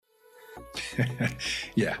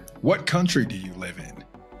Yeah. What country do you live in?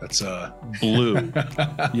 That's blue.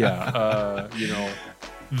 Yeah.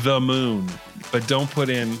 The moon, but don't put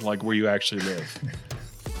in like where you actually live.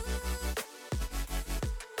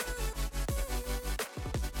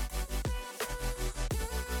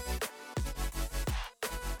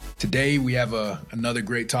 Today, we have another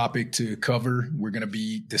great topic to cover. We're going to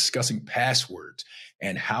be discussing passwords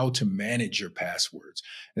and how to manage your passwords.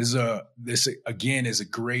 This again is a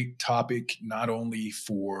great topic, not only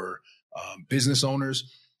for business owners,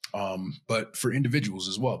 but for individuals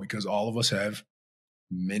as well, because all of us have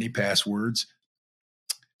many passwords.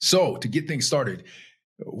 So to get things started,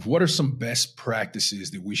 what are some best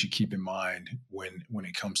practices that we should keep in mind when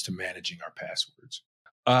it comes to managing our passwords?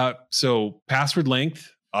 So password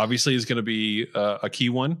length obviously is going to be a key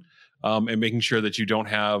one, and making sure that you don't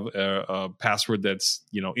have a password that's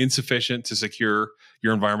insufficient to secure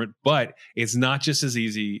your environment. But it's not just as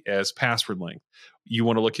easy as password length. You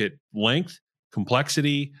want to look at length,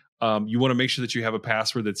 complexity. You want to make sure that you have a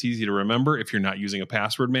password that's easy to remember if you're not using a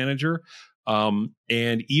password manager. And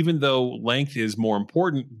even though length is more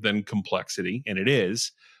important than complexity, and it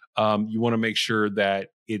is, you want to make sure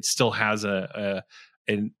that it still has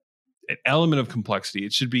an element of complexity.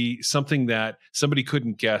 It should be something that somebody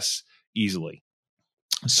couldn't guess easily.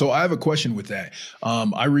 So I have a question with that.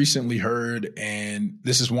 I recently heard, and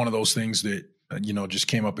this is one of those things that just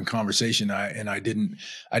came up in conversation. I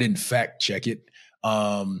didn't fact check it.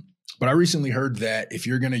 But I recently heard that if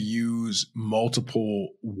you're going to use multiple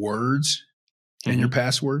words in your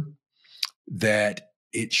password, that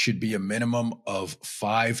it should be a minimum of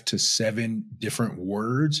 5 to 7 different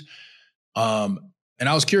words. And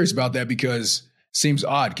I was curious about that because it seems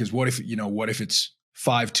odd. Because what if it's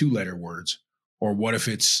 5 2-letter words, or what if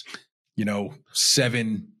it's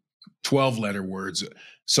 7 12-letter words?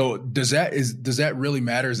 So does that really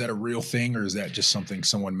matter? Is that a real thing, or is that just something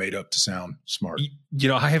someone made up to sound smart?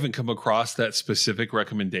 I haven't come across that specific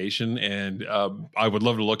recommendation, and I would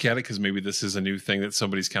love to look at it because maybe this is a new thing that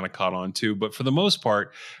somebody's kind of caught on to. But for the most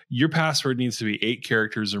part, your password needs to be 8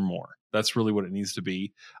 characters or more. That's really what it needs to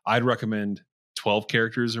be. I'd recommend 12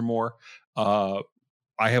 characters or more.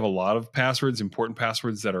 I have a lot of passwords, important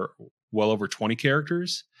passwords, that are well over 20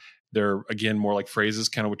 characters. They're, again, more like phrases,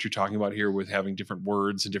 kind of what you're talking about here with having different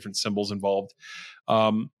words and different symbols involved.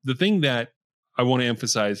 The thing that I want to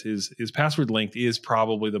emphasize is password length is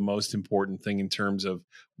probably the most important thing in terms of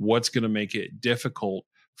what's going to make it difficult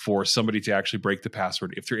for somebody to actually break the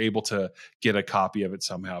password if they're able to get a copy of it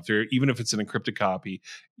somehow. Even if it's an encrypted copy,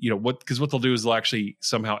 because what they'll do is they'll actually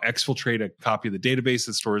somehow exfiltrate a copy of the database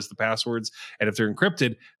that stores the passwords. And if they're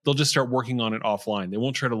encrypted, they'll just start working on it offline. They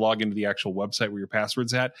won't try to log into the actual website where your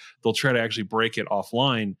password's at. They'll try to actually break it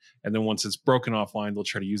offline. And then once it's broken offline, they'll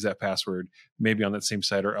try to use that password maybe on that same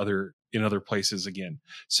site or in other places again.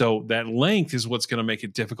 So that length is what's going to make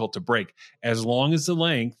it difficult to break, as long as the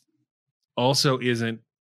length also isn't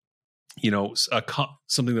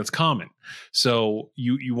something that's common. So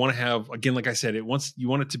you want to have, again, like I said, you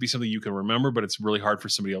want it to be something you can remember, but it's really hard for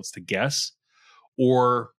somebody else to guess.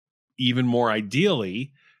 Or even more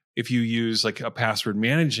ideally, if you use like a password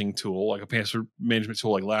managing tool, like a password management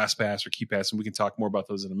tool like LastPass or KeePass, and we can talk more about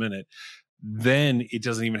those in a minute, then it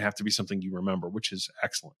doesn't even have to be something you remember, which is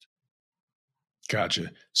excellent.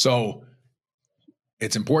 Gotcha. So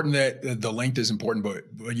it's important that the length is important,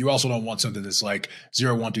 but you also don't want something that's like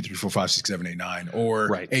 0, 1, 2, 3, 4, 5, 6, 7, 8, 9, or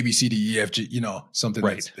right. A, B, C, D, E, F, G, something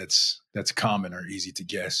right. that's common or easy to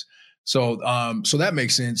guess. So that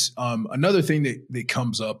makes sense. Another thing that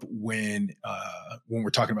comes up when we're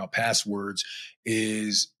talking about passwords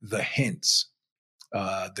is the hints.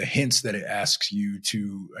 The hints that it asks you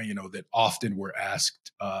to, that often we're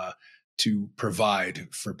asked to provide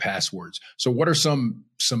for passwords. So what are some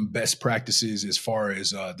best practices as far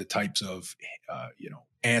as the types of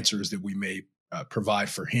answers that we may provide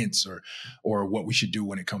for hints, or what we should do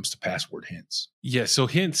when it comes to password hints? Yeah, so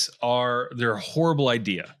hints they're a horrible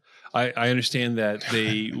idea. I understand that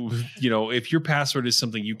they, if your password is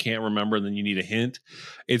something you can't remember and then you need a hint,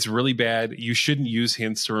 it's really bad. You shouldn't use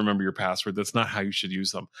hints to remember your password. That's not how you should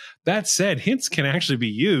use them. That said, hints can actually be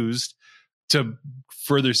used to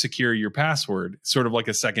further secure your password, sort of like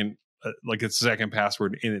a second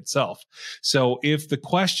password in itself. So if the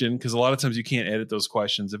question, because a lot of times you can't edit those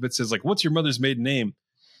questions, if it says like, what's your mother's maiden name?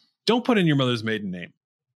 Don't put in your mother's maiden name.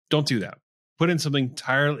 Don't do that. Put in something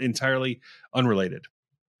entirely unrelated,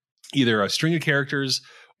 either a string of characters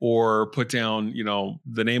or put down,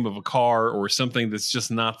 the name of a car or something that's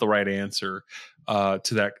just not the right answer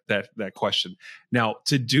to that question. Now,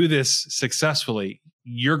 to do this successfully,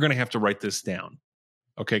 you're going to have to write this down.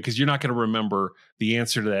 Okay. Because you're not going to remember the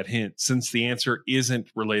answer to that hint since the answer isn't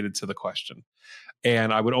related to the question.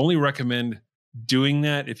 And I would only recommend doing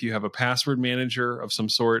that if you have a password manager of some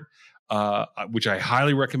sort, which I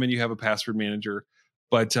highly recommend you have a password manager.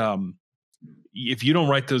 But if you don't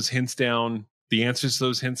write those hints down, the answers to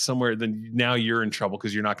those hints somewhere, then now you're in trouble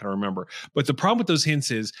because you're not going to remember. But the problem with those hints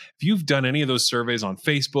is if you've done any of those surveys on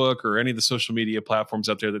Facebook or any of the social media platforms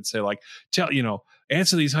out there that say like,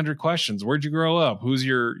 answer these 100 questions. Where'd you grow up? Who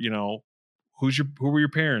were your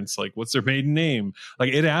parents? Like, what's their maiden name?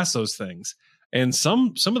 Like, it asks those things. And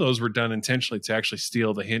some of those were done intentionally to actually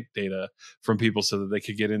steal the hint data from people so that they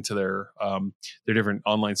could get into their different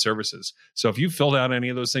online services. So if you filled out any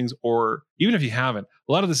of those things, or even if you haven't,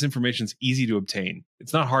 a lot of this information is easy to obtain.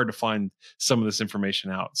 It's not hard to find some of this information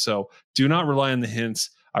out. So do not rely on the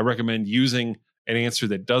hints. I recommend using an answer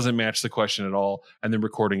that doesn't match the question at all and then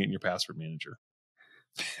recording it in your password manager.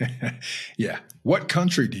 Yeah. What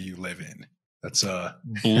country do you live in? That's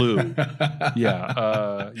blue.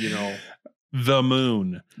 Yeah. The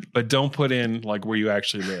moon, but don't put in like where you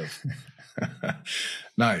actually live.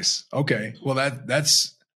 Nice. Okay. Well,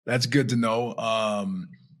 that's good to know.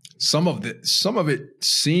 Some of it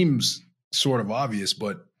seems sort of obvious,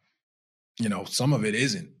 but some of it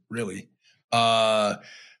isn't really. So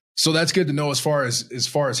that's good to know as far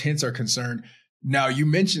as hints are concerned. Now, you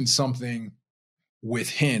mentioned something with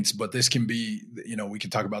hints, but this can be, we can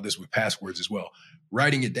talk about this with passwords as well.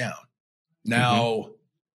 Writing it down. Now,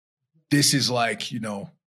 this is like,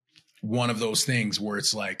 one of those things where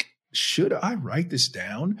it's like, should I write this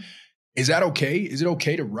down? Is that okay? Is it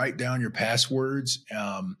okay to write down your passwords?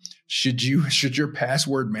 Should your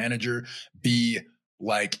password manager be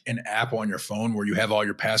like an app on your phone where you have all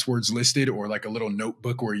your passwords listed, or like a little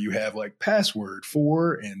notebook where you have like password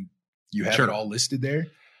for and you have it all listed there?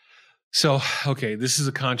 So, okay, this is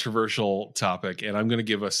a controversial topic, and I'm going to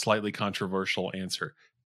give a slightly controversial answer.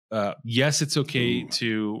 Yes, it's okay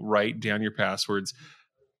to write down your passwords,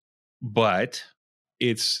 but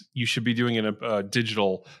you should be doing it in a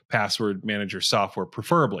digital password manager software,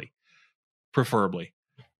 preferably.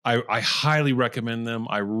 I highly recommend them.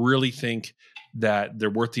 I really think that they're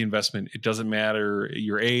worth the investment. It doesn't matter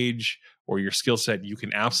your age or your skill set. You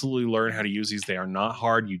can absolutely learn how to use these. They are not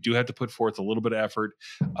hard. You do have to put forth a little bit of effort.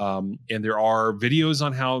 And there are videos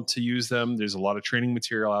on how to use them. There's a lot of training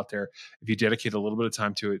material out there. If you dedicate a little bit of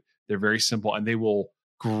time to it, they're very simple and they will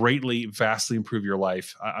vastly improve your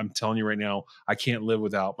life. I'm telling you right now, I can't live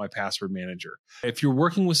without my password manager. If you're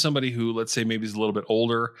working with somebody who, let's say, maybe is a little bit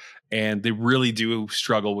older and they really do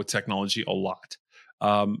struggle with technology a lot,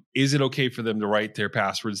 is it okay for them to write their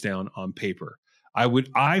passwords down on paper?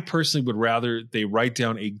 I personally would rather they write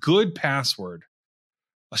down a good password,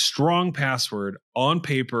 a strong password on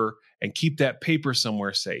paper and keep that paper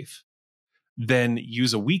somewhere safe than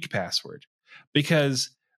use a weak password, because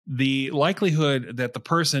the likelihood that the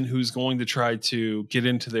person who's going to try to get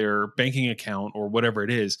into their banking account or whatever it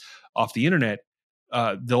is off the internet,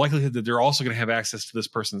 the likelihood that they're also going to have access to this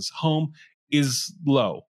person's home is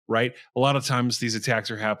low, right? A lot of times these attacks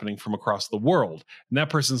are happening from across the world, and that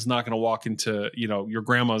person's not going to walk into, your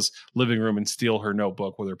grandma's living room and steal her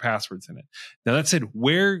notebook with her passwords in it. Now, that said,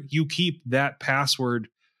 where you keep that password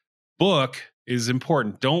book is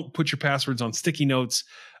important. Don't put your passwords on sticky notes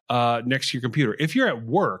next to your computer. If you're at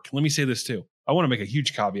work, let me say this too. I want to make a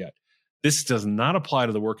huge caveat. This does not apply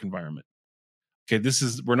to the work environment. Okay,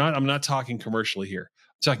 I'm not talking commercially here.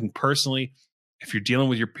 I'm talking personally. If you're dealing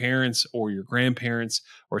with your parents or your grandparents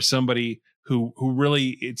or somebody who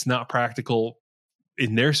really it's not practical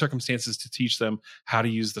in their circumstances to teach them how to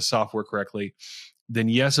use the software correctly, then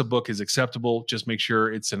yes, a book is acceptable. Just make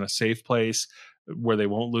sure it's in a safe place where they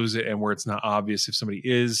won't lose it and where it's not obvious if somebody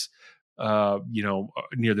is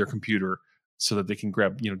near their computer, so that they can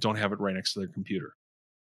grab, don't have it right next to their computer.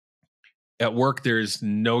 At work, there is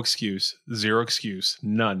no excuse, zero excuse,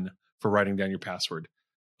 none for writing down your password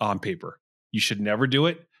on paper. You should never do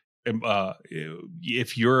it.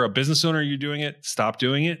 If you're a business owner, you're doing it, stop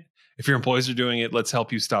doing it. If your employees are doing it, let's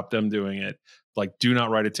help you stop them doing it. Like, do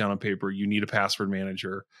not write it down on paper. You need a password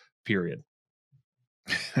manager, period.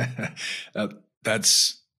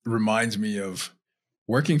 That's reminds me of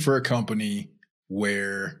working for a company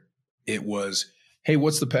where it was, hey,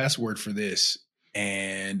 what's the password for this?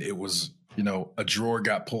 And it was, a drawer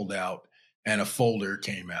got pulled out and a folder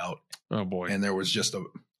came out. Oh boy. And there was just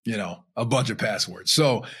a bunch of passwords.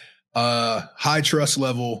 So high trust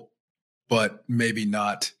level, but maybe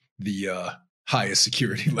not the highest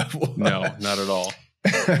security level. No, not at all.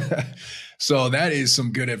 So that is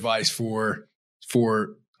some good advice for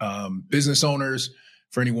business owners,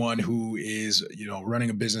 for anyone who is, running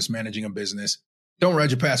a business, managing a business. Don't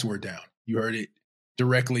write your password down. You heard it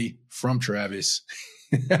directly from Travis.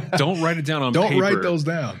 Don't write it down on paper. Don't write those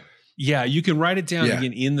down. Yeah, you can write it down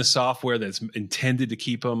again in the software that's intended to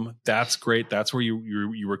keep them. That's great. That's where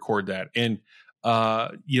you record that. And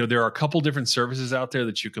there are a couple different services out there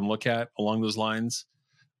that you can look at along those lines.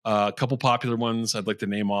 A couple popular ones I'd like to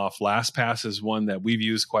name off. LastPass is one that we've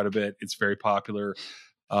used quite a bit. It's very popular.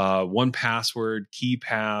 1Password,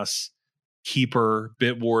 KeePass, Keeper,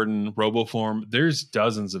 Bitwarden, RoboForm. There's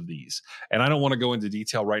dozens of these. And I don't want to go into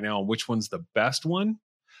detail right now on which one's the best one,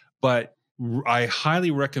 but I highly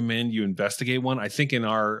recommend you investigate one. I think in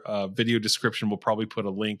our video description, we'll probably put a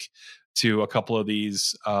link to a couple of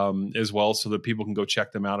these as well, so that people can go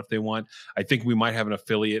check them out if they want. I think we might have an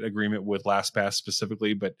affiliate agreement with LastPass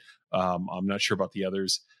specifically, but I'm not sure about the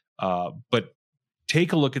others. But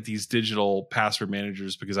take a look at these digital password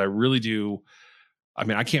managers, because I really do. I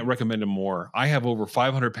mean, I can't recommend them more. I have over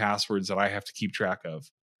 500 passwords that I have to keep track of.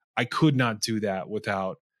 I could not do that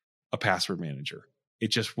without a password manager. It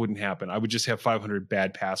just wouldn't happen. I would just have 500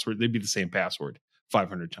 bad passwords. They'd be the same password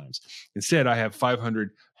 500 times. Instead, I have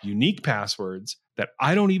 500 unique passwords that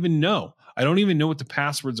I don't even know. I don't even know what the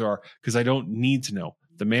passwords are, because I don't need to know.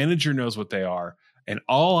 The manager knows what they are. And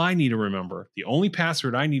all I need to remember, the only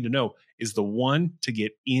password I need to know, is the one to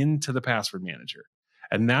get into the password manager.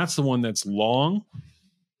 And that's the one that's long,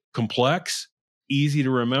 complex, easy to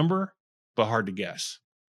remember, but hard to guess.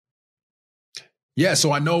 Yeah,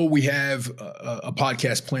 so I know we have a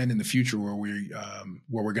podcast planned in the future where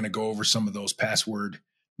we're going to go over some of those password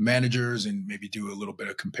managers and maybe do a little bit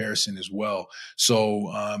of comparison as well.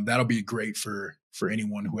 So that'll be great for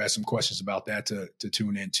anyone who has some questions about that to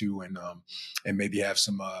tune into and maybe have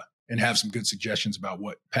some good suggestions about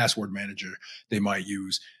what password manager they might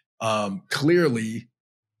use. Clearly,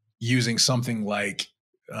 using something like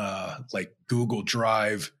Google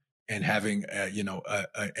Drive and having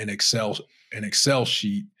an Excel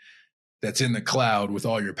sheet that's in the cloud with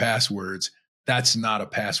all your passwords, that's not a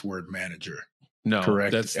password manager. No,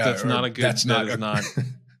 correct. That's not a good. That is not.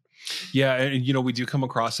 Yeah, and we do come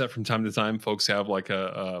across that from time to time. Folks have like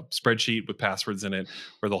a spreadsheet with passwords in it,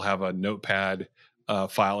 or they'll have a notepad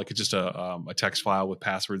file, like it's just a text file with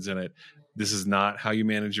passwords in it. This is not how you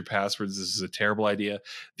manage your passwords. This is a terrible idea.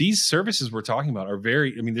 These services we're talking about are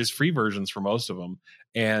there's free versions for most of them.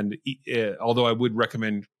 And although I would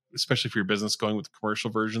recommend, especially for your business, going with the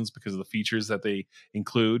commercial versions because of the features that they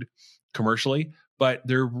include commercially, but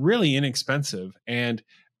they're really inexpensive. And,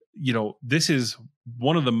 this is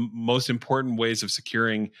one of the most important ways of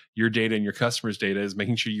securing your data and your customers' data, is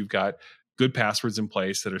making sure you've got good passwords in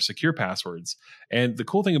place that are secure passwords. And the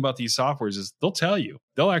cool thing about these softwares is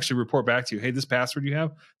they'll actually report back to you, hey, this password you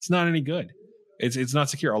have, it's not any good. It's not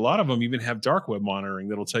secure. A lot of them even have dark web monitoring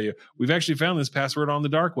that'll tell you, we've actually found this password on the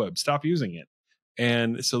dark web. Stop using it.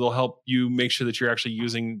 And so they'll help you make sure that you're actually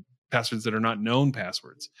using passwords that are not known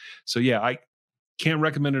passwords. So yeah, I can't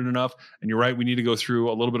recommend it enough. And you're right, we need to go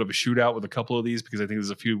through a little bit of a shootout with a couple of these, because I think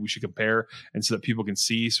there's a few we should compare, and so that people can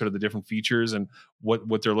see sort of the different features and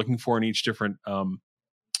what they're looking for in each different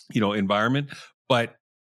environment. But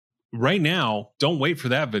right now, don't wait for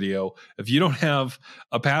that video. If you don't have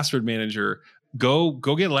a password manager, go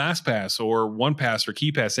get LastPass or 1Pass or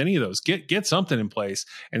KeePass, any of those. Get something in place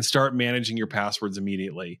and start managing your passwords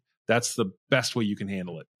immediately. That's the best way you can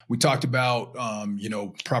handle it. We talked about,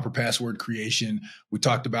 proper password creation. We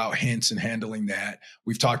talked about hints and handling that.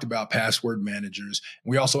 We've talked about password managers.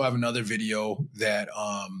 We also have another video that,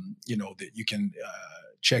 that you can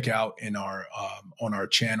check out in our on our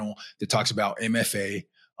channel that talks about MFA,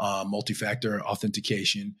 multi-factor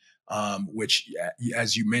authentication, which,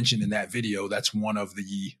 as you mentioned in that video, that's one of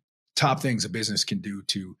the top things a business can do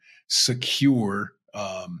to secure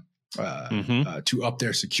to up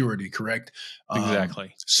their security, correct?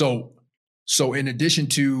 Exactly. So in addition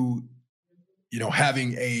to,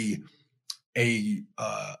 having a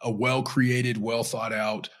well-created, well thought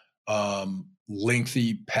out,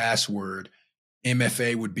 lengthy password,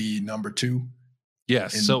 MFA would be number 2.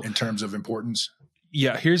 Yes. In terms of importance.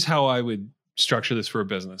 Yeah. Here's how I would structure this for a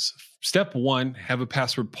business. Step 1, have a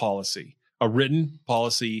password policy, a written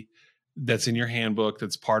policy that's in your handbook,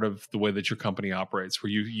 that's part of the way that your company operates, where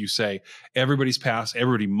you say everybody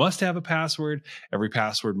must have a password. Every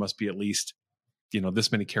password must be at least,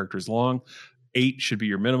 this many characters long. 8 should be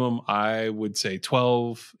your minimum. I would say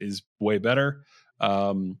 12 is way better.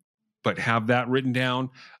 But have that written down.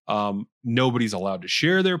 Nobody's allowed to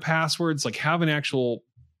share their passwords. Like, have an actual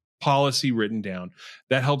policy written down.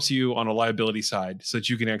 That helps you on a liability side, so that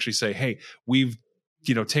you can actually say, hey, we've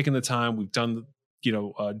taken the time, we've done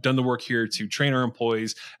done the work here to train our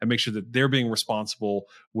employees and make sure that they're being responsible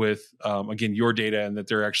with, again, your data, and that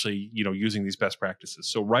they're actually, using these best practices.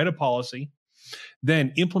 So write a policy,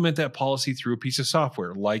 then implement that policy through a piece of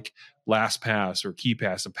software like LastPass or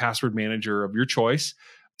KeePass, a password manager of your choice.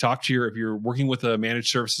 If you're working with a managed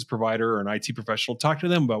services provider or an IT professional, talk to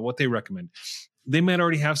them about what they recommend. They might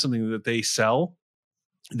already have something that they sell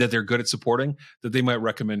that they're good at supporting that they might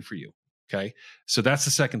recommend for you. Okay. So that's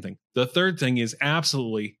the second thing. The third thing is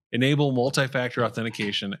absolutely enable multi-factor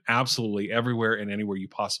authentication absolutely everywhere and anywhere you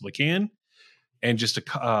possibly can. And just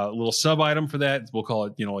a little sub item for that, we'll call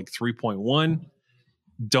it, like 3.1.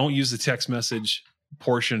 Don't use the text message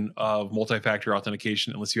portion of multi-factor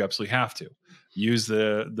authentication unless you absolutely have to. Use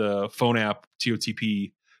the phone app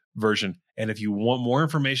TOTP version. And if you want more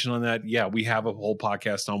information on that, we have a whole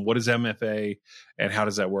podcast on what is MFA and how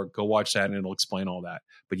does that work. Go watch that and it'll explain all that.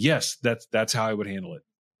 But yes, that's how I would handle it.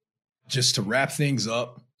 Just to wrap things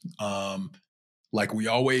up, like we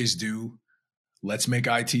always do, let's make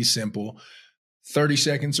IT simple. 30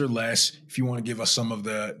 seconds or less if you want to give us some of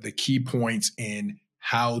the key points in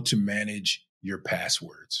how to manage your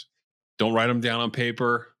passwords. Don't write them down on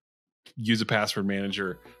paper. Use a password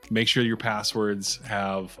manager. Make sure your passwords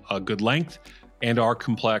have a good length and are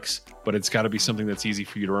complex, but it's got to be something that's easy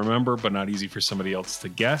for you to remember, but not easy for somebody else to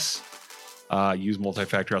guess. Use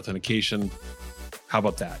multi-factor authentication. How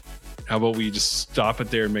about that? How about we just stop it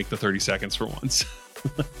there and make the 30 seconds for once?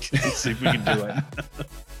 See if we can do it.